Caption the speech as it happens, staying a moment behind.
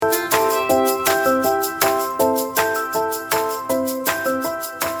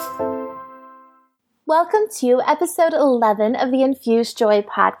Welcome to episode 11 of the Infused Joy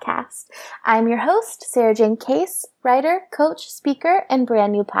podcast. I'm your host, Sarah Jane Case, writer, coach, speaker, and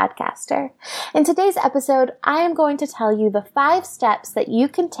brand new podcaster. In today's episode, I am going to tell you the 5 steps that you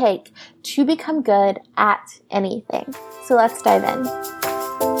can take to become good at anything. So let's dive in.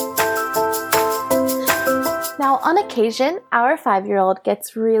 Now, on occasion, our 5-year-old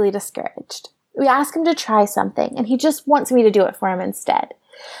gets really discouraged. We ask him to try something, and he just wants me to do it for him instead.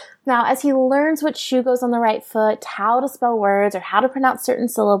 Now, as he learns which shoe goes on the right foot, how to spell words, or how to pronounce certain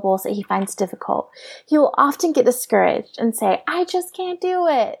syllables that he finds difficult, he will often get discouraged and say, I just can't do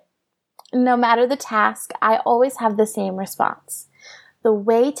it. No matter the task, I always have the same response. The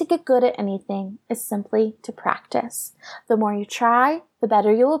way to get good at anything is simply to practice. The more you try, the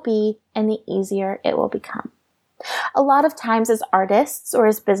better you will be, and the easier it will become. A lot of times as artists or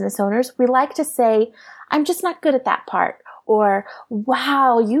as business owners, we like to say, I'm just not good at that part. Or,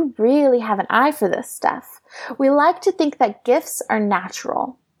 wow, you really have an eye for this stuff. We like to think that gifts are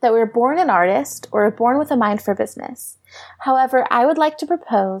natural, that we're born an artist or born with a mind for business. However, I would like to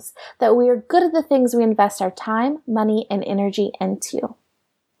propose that we are good at the things we invest our time, money, and energy into.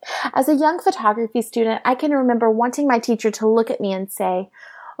 As a young photography student, I can remember wanting my teacher to look at me and say,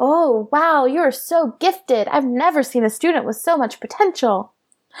 oh, wow, you're so gifted. I've never seen a student with so much potential.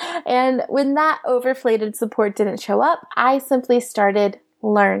 And when that overflated support didn't show up, I simply started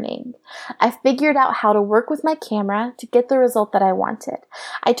learning. I figured out how to work with my camera to get the result that I wanted.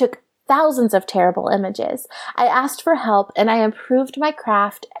 I took thousands of terrible images. I asked for help, and I improved my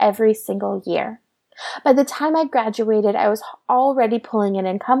craft every single year. By the time I graduated, I was already pulling in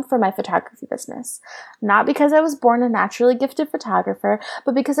income for my photography business. Not because I was born a naturally gifted photographer,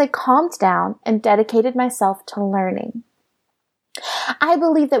 but because I calmed down and dedicated myself to learning. I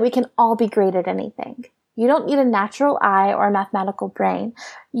believe that we can all be great at anything. You don't need a natural eye or a mathematical brain.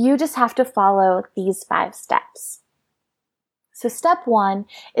 You just have to follow these 5 steps. So step 1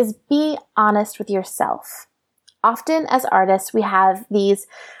 is be honest with yourself. Often as artists, we have these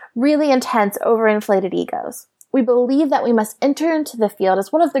really intense, overinflated egos. We believe that we must enter into the field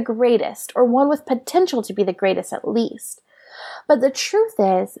as one of the greatest, or one with potential to be the greatest at least. But the truth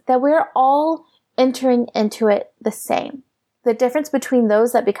is that we're all entering into it the same. The difference between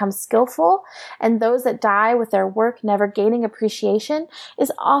those that become skillful and those that die with their work never gaining appreciation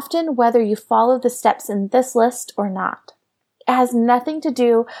is often whether you follow the steps in this list or not. It has nothing to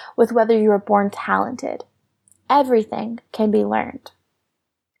do with whether you were born talented. Everything can be learned.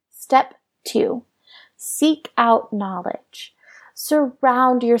 Step 2, seek out knowledge.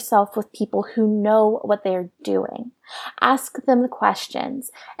 Surround yourself with people who know what they are doing. Ask them questions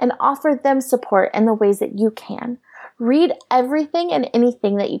and offer them support in the ways that you can. Read everything and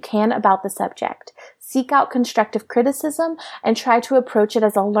anything that you can about the subject. Seek out constructive criticism and try to approach it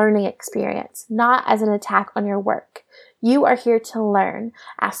as a learning experience, not as an attack on your work. You are here to learn.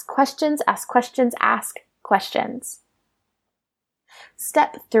 Ask questions, ask questions, ask questions.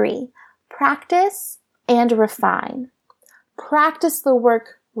 Step 3, practice and refine. Practice the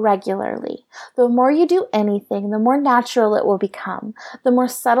work regularly. The more you do anything, the more natural it will become, the more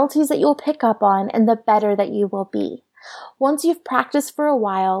subtleties that you'll pick up on, and the better that you will be. Once you've practiced for a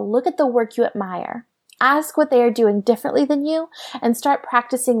while, look at the work you admire. Ask what they are doing differently than you and start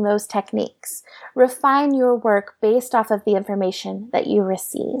practicing those techniques. Refine your work based off of the information that you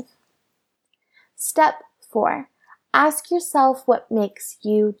receive. Step 4, ask yourself what makes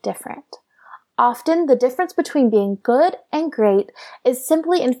you different. Often, the difference between being good and great is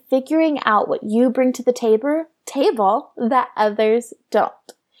simply in figuring out what you bring to the table that others don't.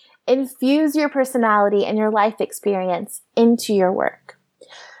 Infuse your personality and your life experience into your work.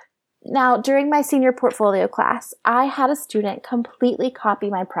 Now, during my senior portfolio class, I had a student completely copy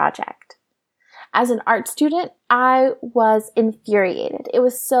my project. As an art student, I was infuriated. It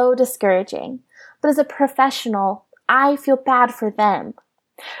was so discouraging. But as a professional, I feel bad for them.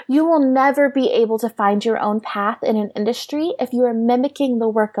 You will never be able to find your own path in an industry if you are mimicking the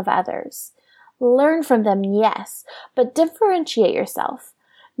work of others. Learn from them, yes, but differentiate yourself.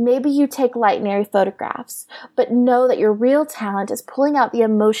 Maybe you take light and airy photographs, but know that your real talent is pulling out the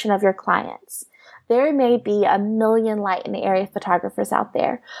emotion of your clients. There may be a million light and airy photographers out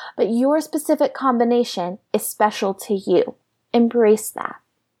there, but your specific combination is special to you. Embrace that.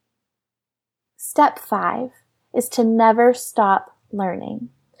 Step 5 is to never stop learning.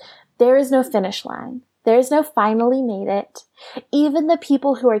 There is no finish line. There is no finally made it. Even the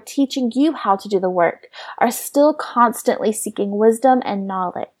people who are teaching you how to do the work are still constantly seeking wisdom and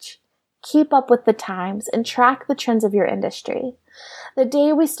knowledge. Keep up with the times and track the trends of your industry. The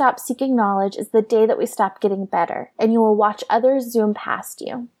day we stop seeking knowledge is the day that we stop getting better, and you will watch others zoom past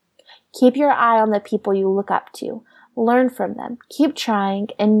you. Keep your eye on the people you look up to. Learn from them. Keep trying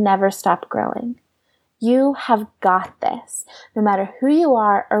and never stop growing. You have got this. No matter who you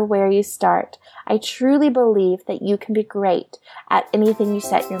are or where you start, I truly believe that you can be great at anything you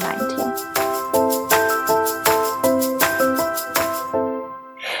set your mind to.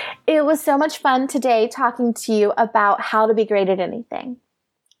 It was so much fun today talking to you about how to be great at anything.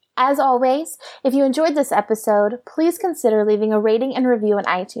 As always, if you enjoyed this episode, please consider leaving a rating and review on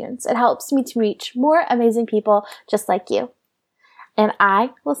iTunes. It helps me to reach more amazing people just like you. And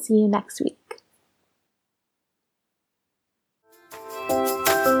I will see you next week.